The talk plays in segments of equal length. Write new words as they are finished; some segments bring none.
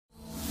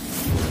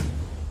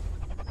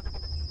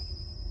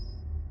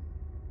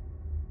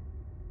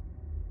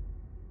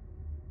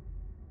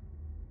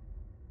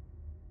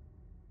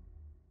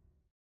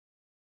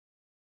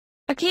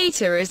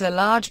Akita is a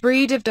large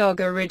breed of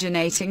dog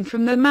originating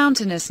from the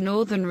mountainous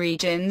northern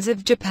regions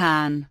of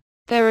Japan.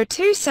 There are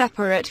two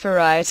separate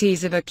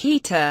varieties of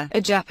Akita, a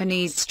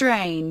Japanese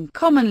strain,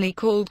 commonly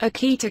called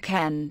Akita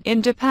Ken,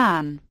 in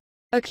Japan.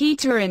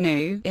 Akita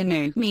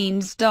Inu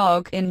means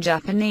dog in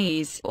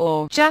Japanese,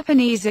 or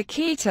Japanese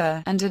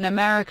Akita, and an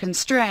American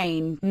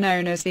strain,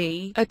 known as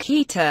the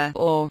Akita,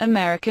 or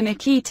American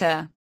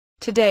Akita.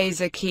 Today's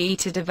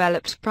Akita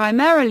developed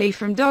primarily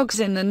from dogs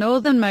in the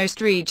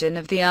northernmost region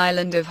of the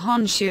island of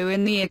Honshu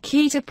in the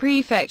Akita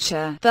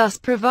prefecture, thus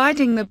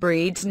providing the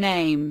breed's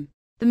name.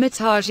 The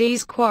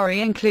Mitagi's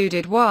quarry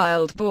included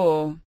wild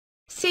boar,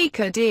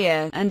 sika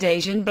deer, and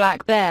Asian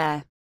black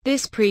bear.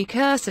 This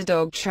precursor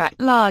dog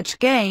tracked large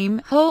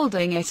game,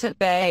 holding it at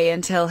bay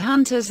until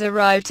hunters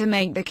arrived to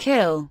make the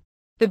kill.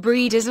 The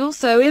breed is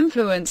also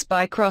influenced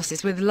by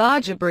crosses with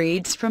larger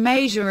breeds from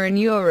Asia and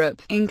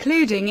Europe,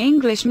 including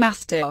English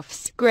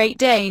Mastiffs, Great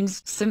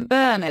Danes, St.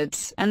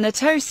 Bernards, and the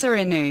Tosa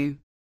Inu.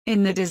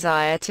 In the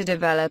desire to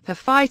develop a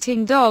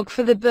fighting dog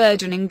for the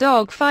burgeoning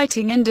dog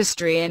fighting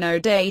industry in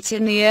Odate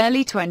in the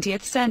early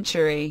 20th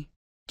century.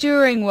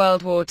 During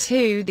World War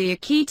II, the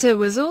Akita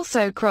was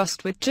also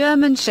crossed with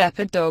German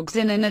Shepherd dogs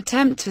in an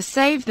attempt to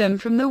save them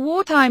from the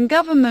wartime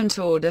government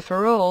order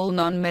for all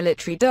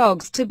non-military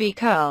dogs to be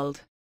culled.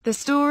 The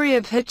story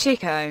of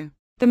Hachiko,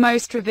 the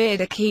most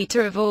revered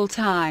Akita of all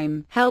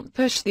time, helped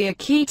push the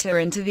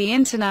Akita into the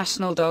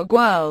international dog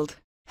world.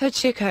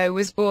 Hachiko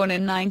was born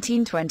in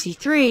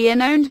 1923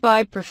 and owned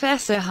by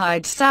Professor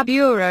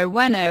Hidesaburo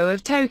Ueno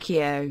of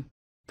Tokyo.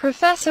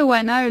 Professor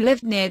Ueno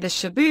lived near the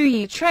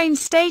Shibuya train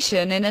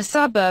station in a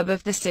suburb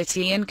of the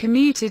city and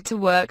commuted to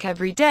work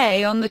every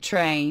day on the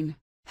train.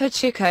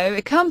 Hachiko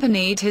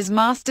accompanied his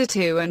master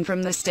to and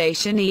from the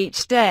station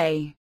each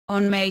day.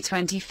 On May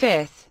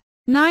 25,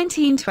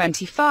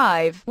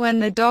 1925, when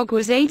the dog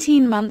was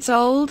 18 months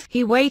old,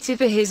 he waited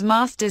for his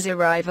master's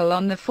arrival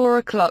on the 4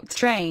 o'clock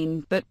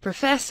train, but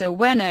Professor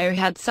Ueno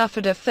had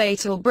suffered a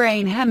fatal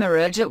brain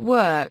hemorrhage at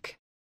work.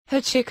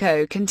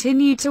 Hachiko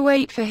continued to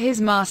wait for his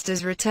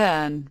master's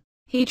return.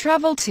 He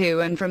traveled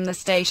to and from the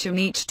station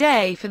each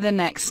day for the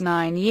next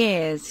 9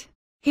 years.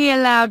 He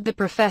allowed the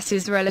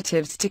professor's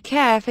relatives to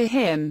care for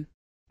him,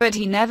 but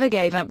he never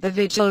gave up the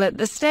vigil at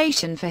the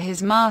station for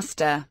his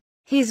master.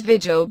 His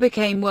vigil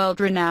became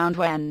world-renowned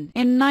when,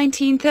 in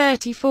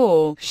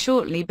 1934,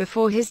 shortly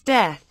before his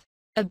death,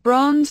 a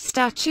bronze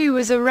statue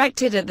was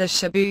erected at the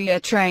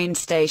Shibuya train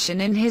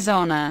station in his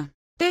honor.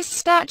 This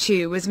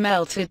statue was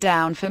melted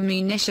down for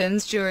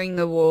munitions during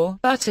the war,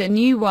 but a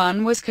new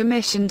one was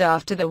commissioned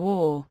after the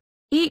war.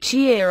 Each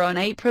year on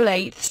April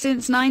 8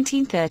 since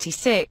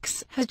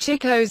 1936,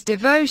 Hachiko's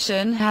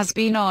devotion has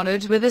been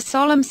honored with a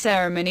solemn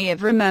ceremony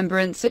of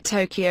remembrance at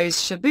Tokyo's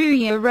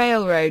Shibuya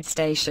Railroad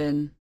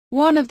Station.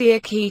 One of the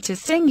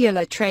Akita's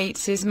singular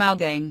traits is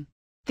mouthing.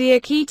 The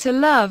Akita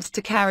loves to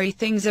carry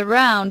things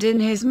around in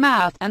his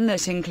mouth, and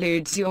that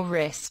includes your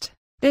wrist.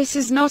 This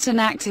is not an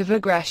act of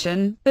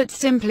aggression, but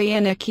simply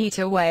an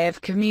Akita way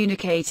of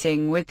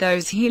communicating with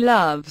those he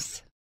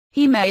loves.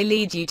 He may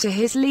lead you to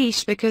his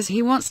leash because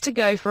he wants to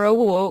go for a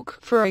walk,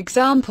 for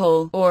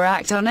example, or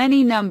act on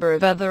any number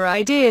of other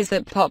ideas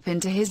that pop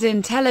into his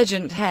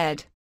intelligent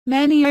head.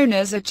 Many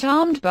owners are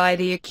charmed by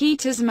the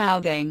Akita's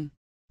mouthing.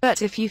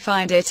 But if you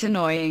find it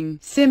annoying,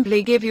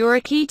 simply give your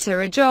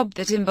Akita a job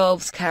that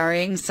involves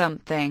carrying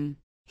something.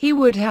 He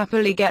would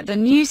happily get the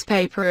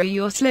newspaper or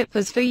your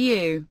slippers for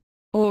you,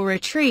 or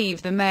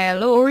retrieve the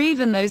mail or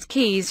even those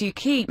keys you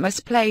keep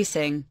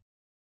misplacing.